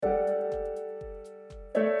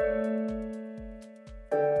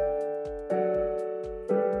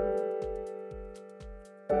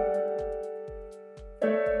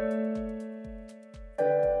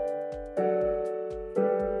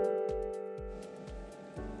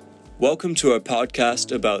Welcome to our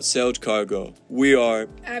podcast about sailed cargo. We are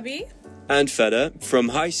Abby and Fede from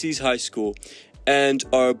High Seas High School and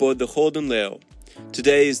are aboard the Golden Leo.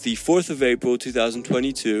 Today is the 4th of April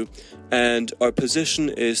 2022 and our position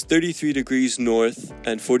is 33 degrees north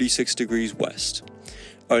and 46 degrees west.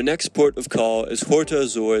 Our next port of call is Horta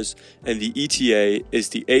Azores and the ETA is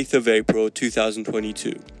the 8th of April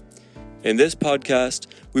 2022. In this podcast,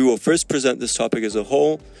 we will first present this topic as a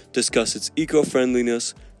whole, discuss its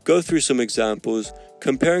eco-friendliness, go through some examples,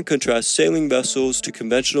 compare and contrast sailing vessels to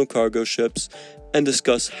conventional cargo ships, and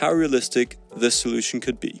discuss how realistic this solution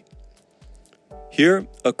could be. Here,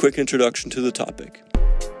 a quick introduction to the topic.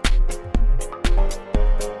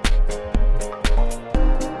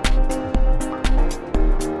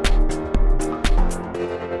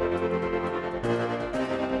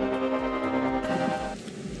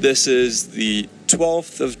 This is the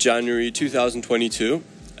 12th of January 2022.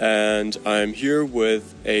 And I'm here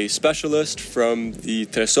with a specialist from the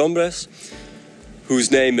Tres Hombres, whose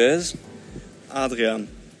name is Adrian.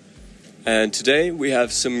 And today we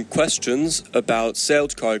have some questions about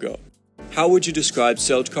sailed cargo. How would you describe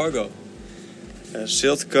sailed cargo?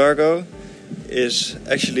 Sailed cargo is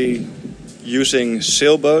actually using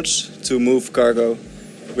sailboats to move cargo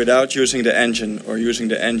without using the engine or using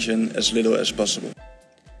the engine as little as possible.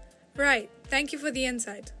 Right, thank you for the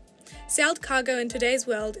insight. Sailed cargo in today's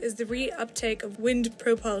world is the re-uptake of wind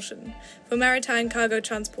propulsion for maritime cargo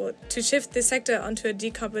transport to shift the sector onto a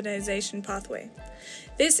decarbonization pathway.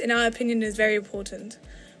 This, in our opinion, is very important.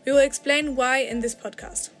 We will explain why in this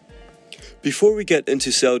podcast. Before we get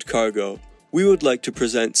into sailed cargo, we would like to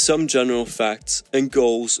present some general facts and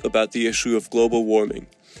goals about the issue of global warming.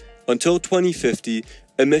 Until 2050,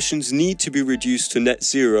 emissions need to be reduced to net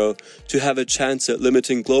zero to have a chance at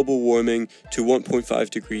limiting global warming to 1.5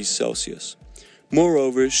 degrees Celsius.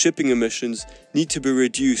 Moreover, shipping emissions need to be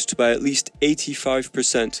reduced by at least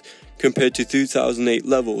 85% compared to 2008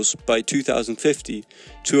 levels by 2050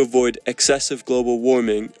 to avoid excessive global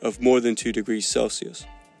warming of more than 2 degrees Celsius.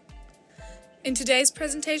 In today's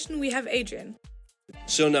presentation, we have Adrian.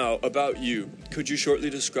 So now, about you. Could you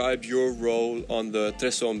shortly describe your role on the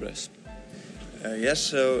Tres Hombres? Yes,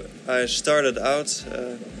 so I started out,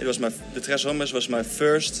 the Tres Hombres was my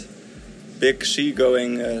first big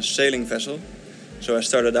seagoing sailing vessel. So I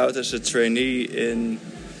started out as a trainee in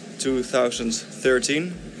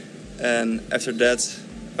 2013 and after that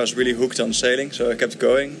I was really hooked on sailing, so I kept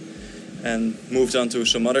going and moved on to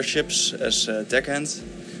some other ships as a deckhand,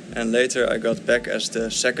 and later I got back as the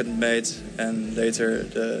second mate and later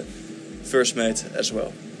the first mate as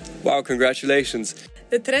well. Wow, congratulations!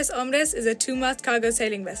 The Tres Hombres is a 2-mast cargo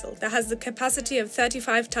sailing vessel that has the capacity of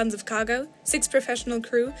 35 tons of cargo, 6 professional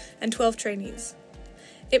crew, and 12 trainees.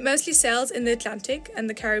 It mostly sails in the Atlantic and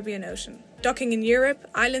the Caribbean Ocean, docking in Europe,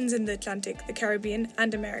 islands in the Atlantic, the Caribbean,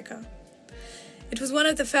 and America. It was one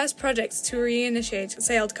of the first projects to reinitiate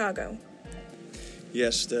sailed cargo.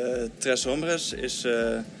 Yes, the Tres Hombres is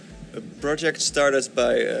a project started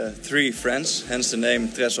by 3 friends, hence the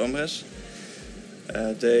name Tres Hombres.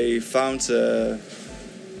 They found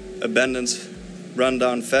abandoned,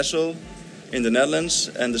 rundown vessel in the Netherlands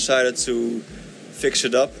and decided to fix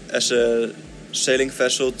it up as a sailing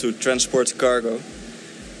vessel to transport cargo.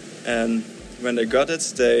 And when they got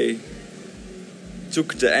it, they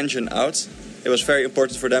took the engine out. It was very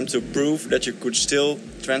important for them to prove that you could still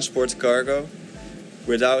transport cargo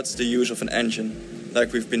without the use of an engine,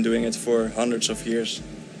 like we've been doing it for hundreds of years.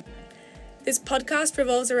 This podcast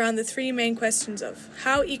revolves around the 3 main questions of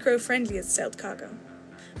how eco-friendly is sailed cargo,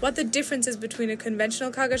 what the difference is between a conventional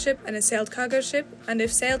cargo ship and a sailed cargo ship, and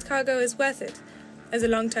if sailed cargo is worth it as a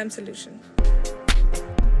long-term solution.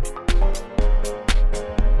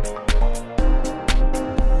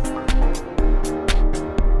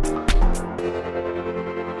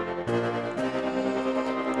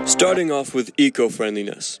 Starting off with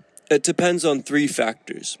eco-friendliness. It depends on 3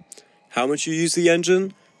 factors: how much you use the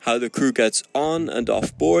engine, how the crew gets on and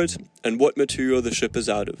off board, and what material the ship is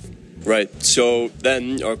out of. Right, so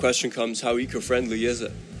then our question comes, how eco-friendly is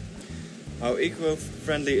it? How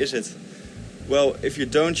eco-friendly is it? Well, if you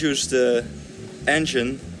don't use the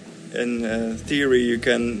engine, in theory you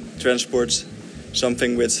can transport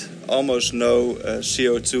something with almost no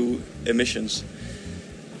CO2 emissions.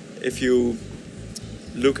 If you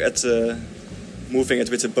look at moving it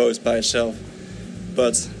with a boat by itself,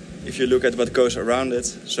 but if you look at what goes around it,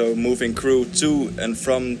 so moving crew to and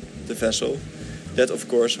from the vessel, that of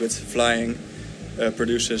course with flying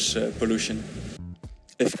produces pollution.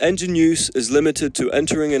 If engine use is limited to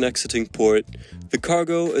entering and exiting port, the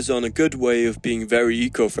cargo is on a good way of being very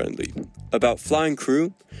eco-friendly. About flying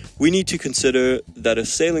crew, we need to consider that a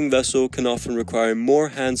sailing vessel can often require more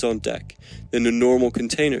hands on deck than a normal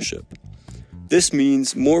container ship. This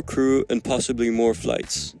means more crew and possibly more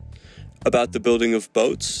flights. About the building of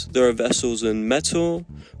boats, there are vessels in metal,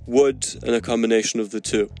 wood, and a combination of the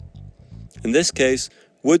two. In this case,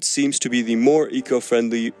 wood seems to be the more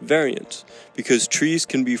eco-friendly variant because trees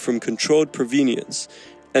can be from controlled provenience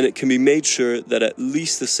and it can be made sure that at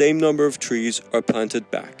least the same number of trees are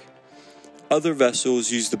planted back. Other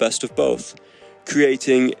vessels use the best of both,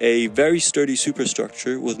 creating a very sturdy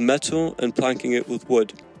superstructure with metal and planking it with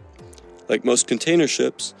wood. Like most container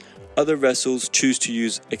ships, other vessels choose to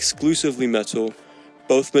use exclusively metal.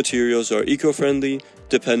 Both materials are eco-friendly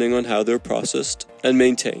depending on how they're processed and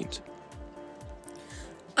maintained.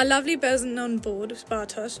 Our lovely bosun on board,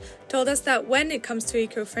 Bartosz, told us that when it comes to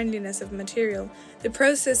eco-friendliness of material, the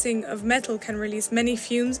processing of metal can release many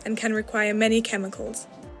fumes and can require many chemicals.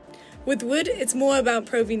 With wood, it's more about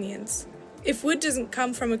provenience. If wood doesn't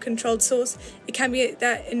come from a controlled source, it can be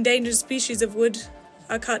that endangered species of wood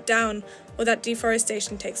are cut down or that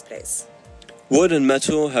deforestation takes place. Wood and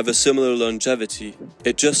metal have a similar longevity.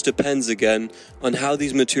 It just depends again on how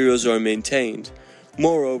these materials are maintained.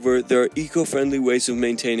 Moreover, there are eco-friendly ways of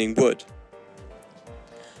maintaining wood.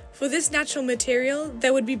 For this natural material,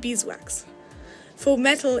 there would be beeswax. For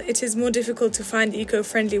metal, it is more difficult to find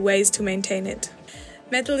eco-friendly ways to maintain it.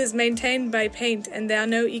 Metal is maintained by paint, and there are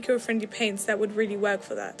no eco-friendly paints that would really work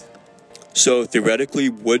for that. So theoretically,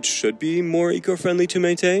 wood should be more eco-friendly to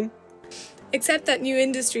maintain? Except that new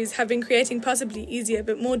industries have been creating possibly easier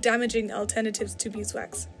but more damaging alternatives to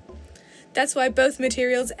beeswax. That's why both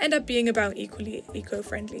materials end up being about equally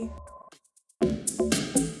eco-friendly.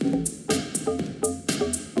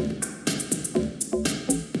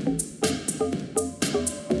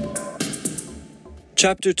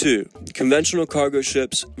 Chapter 2. Conventional cargo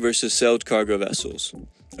ships versus sailed cargo vessels.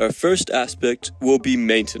 Our first aspect will be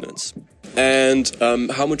maintenance. And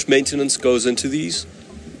how much maintenance goes into these?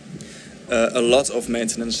 A lot of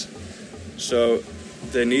maintenance. So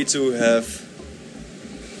they need to have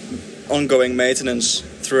ongoing maintenance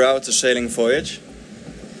throughout the sailing voyage.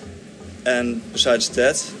 And besides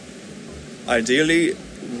that, ideally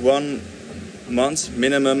 1 month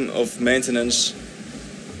minimum of maintenance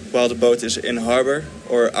while the boat is in harbor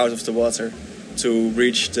or out of the water to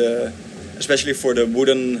reach especially for the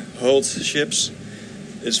wooden hulled ships,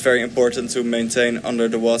 it's very important to maintain under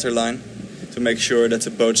the water line to make sure that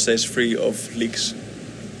the boat stays free of leaks.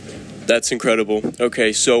 That's incredible.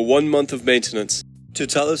 Okay, so 1 month of maintenance. To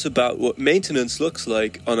tell us about what maintenance looks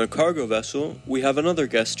like on a cargo vessel, we have another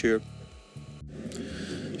guest here.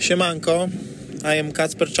 Siemanko, I am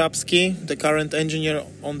Kacper Czapski, the current engineer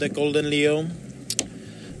on the Golden Leo.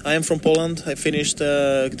 I am from Poland. I finished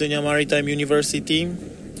Gdynia Maritime University.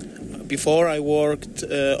 Before I worked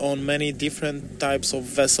on many different types of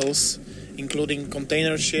vessels, including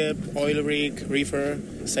container ship, oil rig, reefer,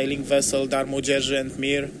 sailing vessel, darmodzieży and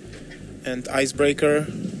mir, and icebreaker,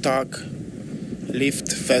 tug,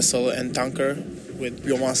 lift vessel and tanker with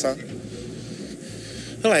biomasa.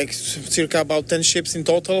 Like circa about 10 ships in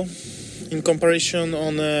total. In comparison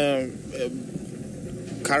on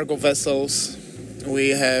cargo vessels, we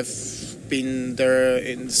have been there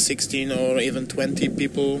in 16 or even 20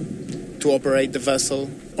 people to operate the vessel.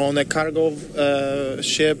 On a cargo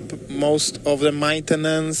ship, most of the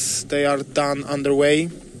maintenance, they are done underway,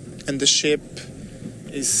 and the ship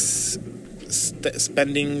is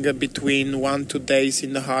spending between 1-2 days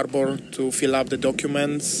in the harbor to fill up the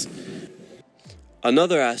documents.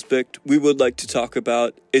 Another aspect we would like to talk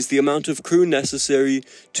about is the amount of crew necessary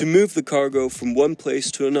to move the cargo from one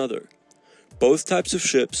place to another. Both types of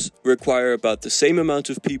ships require about the same amount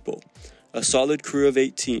of people, a solid crew of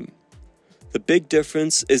 18. The big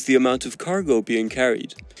difference is the amount of cargo being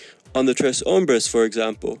carried. On the Tres Hombres, for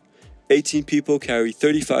example, 18 people carry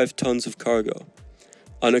 35 tons of cargo.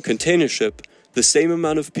 On a container ship, the same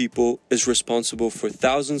amount of people is responsible for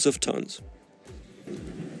thousands of tons.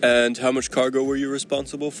 And how much cargo were you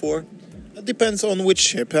responsible for? It depends on which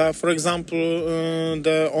ship. For example,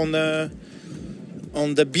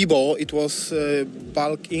 on the Bibo, it was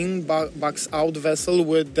bulk in, bulks out vessel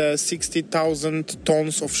with 60,000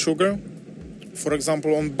 tons of sugar. For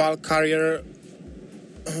example, on bulk carrier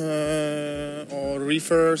or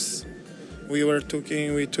reefers, we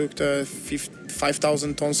took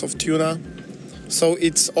 5,000 tons of tuna. So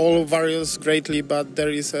it's all varies greatly, but there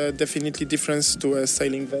is a definitely difference to a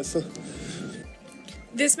sailing vessel.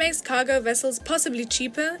 This makes cargo vessels possibly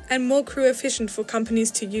cheaper and more crew efficient for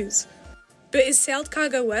companies to use. But is sailed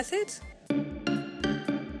cargo worth it?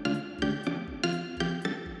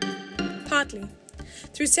 Partly.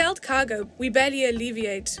 Through sailed cargo, we barely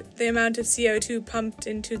alleviate the amount of CO2 pumped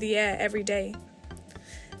into the air every day.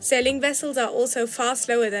 Sailing vessels are also far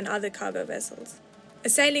slower than other cargo vessels. A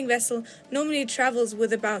sailing vessel normally travels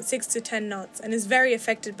with about 6 to 10 knots and is very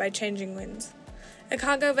affected by changing winds. A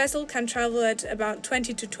cargo vessel can travel at about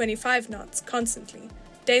 20 to 25 knots constantly,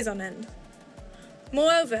 days on end.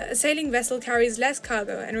 Moreover, a sailing vessel carries less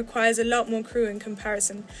cargo and requires a lot more crew in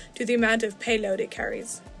comparison to the amount of payload it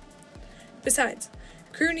carries. Besides,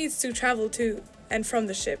 crew needs to travel to and from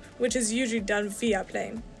the ship, which is usually done via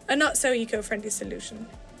plane, a not so eco-friendly solution.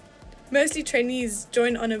 Mostly trainees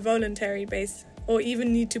join on a voluntary basis or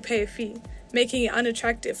even need to pay a fee, making it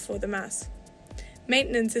unattractive for the mass.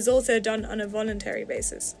 Maintenance is also done on a voluntary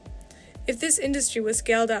basis. If this industry was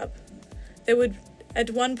scaled up, there would at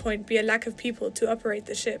one point be a lack of people to operate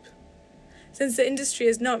the ship. Since the industry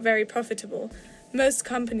is not very profitable, most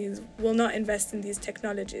companies will not invest in these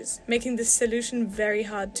technologies, making this solution very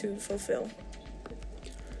hard to fulfill.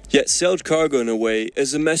 Yet sailed cargo, in a way,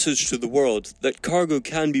 is a message to the world that cargo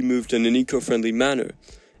can be moved in an eco-friendly manner.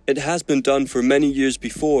 It has been done for many years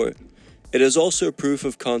before. It is also a proof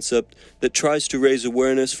of concept that tries to raise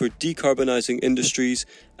awareness for decarbonizing industries,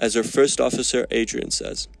 as our first officer Adrian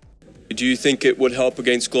says. Do you think it would help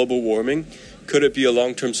against global warming? Could it be a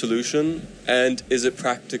long-term solution? And is it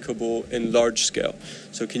practicable in large scale?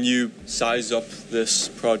 So can you size up this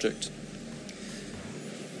project?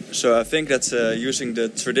 So I think that using the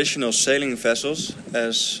traditional sailing vessels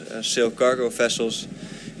as sail cargo vessels,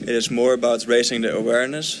 it is more about raising the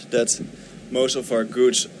awareness that most of our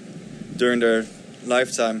goods during their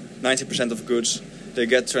lifetime, 90% of goods, they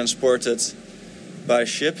get transported by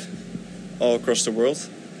ship all across the world.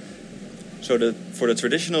 So for the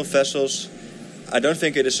traditional vessels, I don't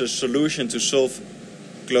think it is a solution to solve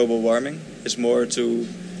global warming. It's more to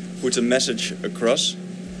put a message across.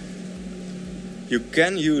 You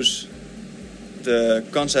can use the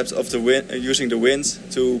concept of using the wind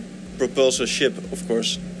to propel a ship, of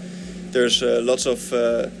course. There's lots of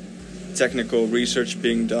technical research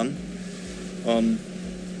being done on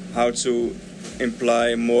how to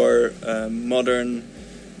imply more modern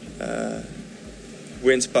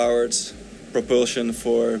wind-powered propulsion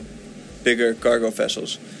for bigger cargo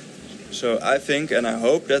vessels. So I think and I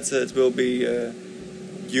hope that it will be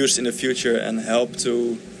used in the future and help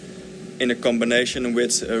to, in a combination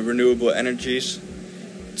with renewable energies,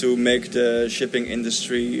 to make the shipping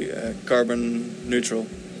industry carbon neutral,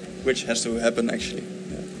 which has to happen actually.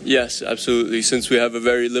 Yes, absolutely. Since we have a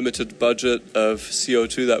very limited budget of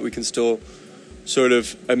CO2 that we can still sort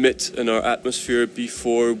of emit in our atmosphere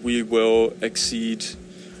before we will exceed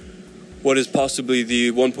what is possibly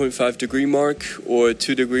the 1.5 degree mark or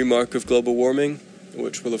 2 degree mark of global warming,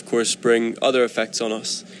 which will of course bring other effects on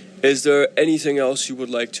us. Is there anything else you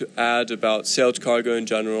would like to add about sailed cargo in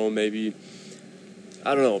general? Maybe,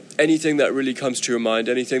 I don't know, anything that really comes to your mind,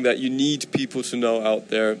 anything that you need people to know out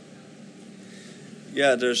there?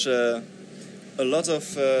 Yeah, there's a lot of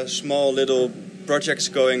small little projects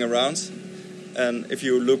going around. And if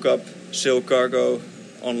you look up sail cargo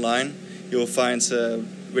online, you'll find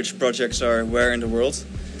which projects are where in the world.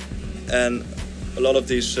 And a lot of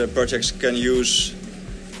these projects can use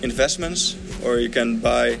investments, or you can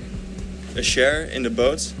buy a share in the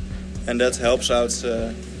boat, and that helps out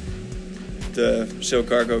the sail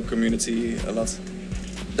cargo community a lot.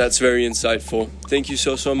 That's very insightful. Thank you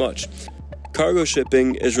so much. Cargo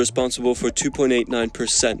shipping is responsible for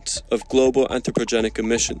 2.89% of global anthropogenic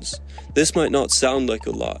emissions. This might not sound like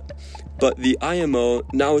a lot, but the IMO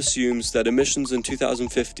now assumes that emissions in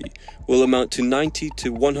 2050 will amount to 90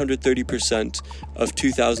 to 130% of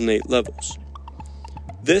 2008 levels.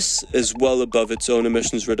 This is well above its own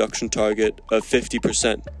emissions reduction target of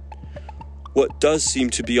 50%. What does seem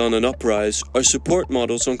to be on an uprise are support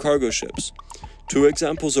models on cargo ships. Two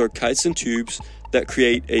examples are kites and tubes that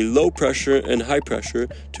create a low pressure and high pressure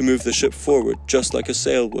to move the ship forward, just like a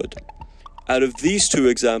sail would. Out of these two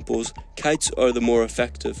examples, kites are the more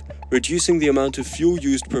effective, reducing the amount of fuel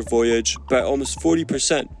used per voyage by almost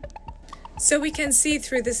 40%. So we can see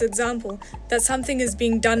through this example that something is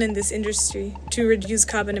being done in this industry to reduce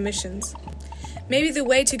carbon emissions. Maybe the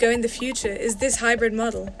way to go in the future is this hybrid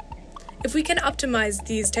model. If we can optimize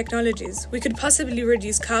these technologies, we could possibly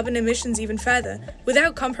reduce carbon emissions even further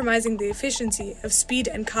without compromising the efficiency of speed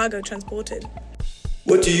and cargo transported.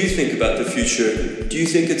 What do you think about the future? Do you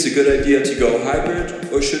think it's a good idea to go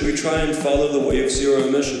hybrid, or should we try and follow the way of zero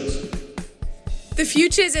emissions? The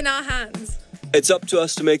future is in our hands. It's up to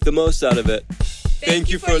us to make the most out of it. Thank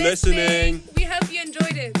you for listening. We hope you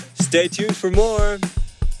enjoyed it. Stay tuned for more!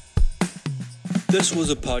 This was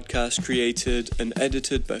a podcast created and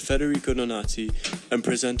edited by Federico Donati and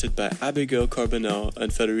presented by Abigail Carbonell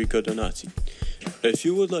and Federico Donati. If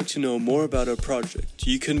you would like to know more about our project,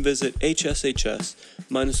 you can visit hshs-blog.de.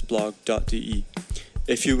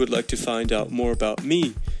 If you would like to find out more about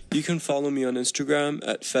me, you can follow me on Instagram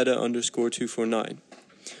at feda_249.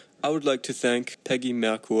 I would like to thank Peggy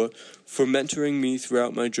Mercour for mentoring me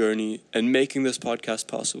throughout my journey and making this podcast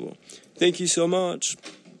possible. Thank you so much.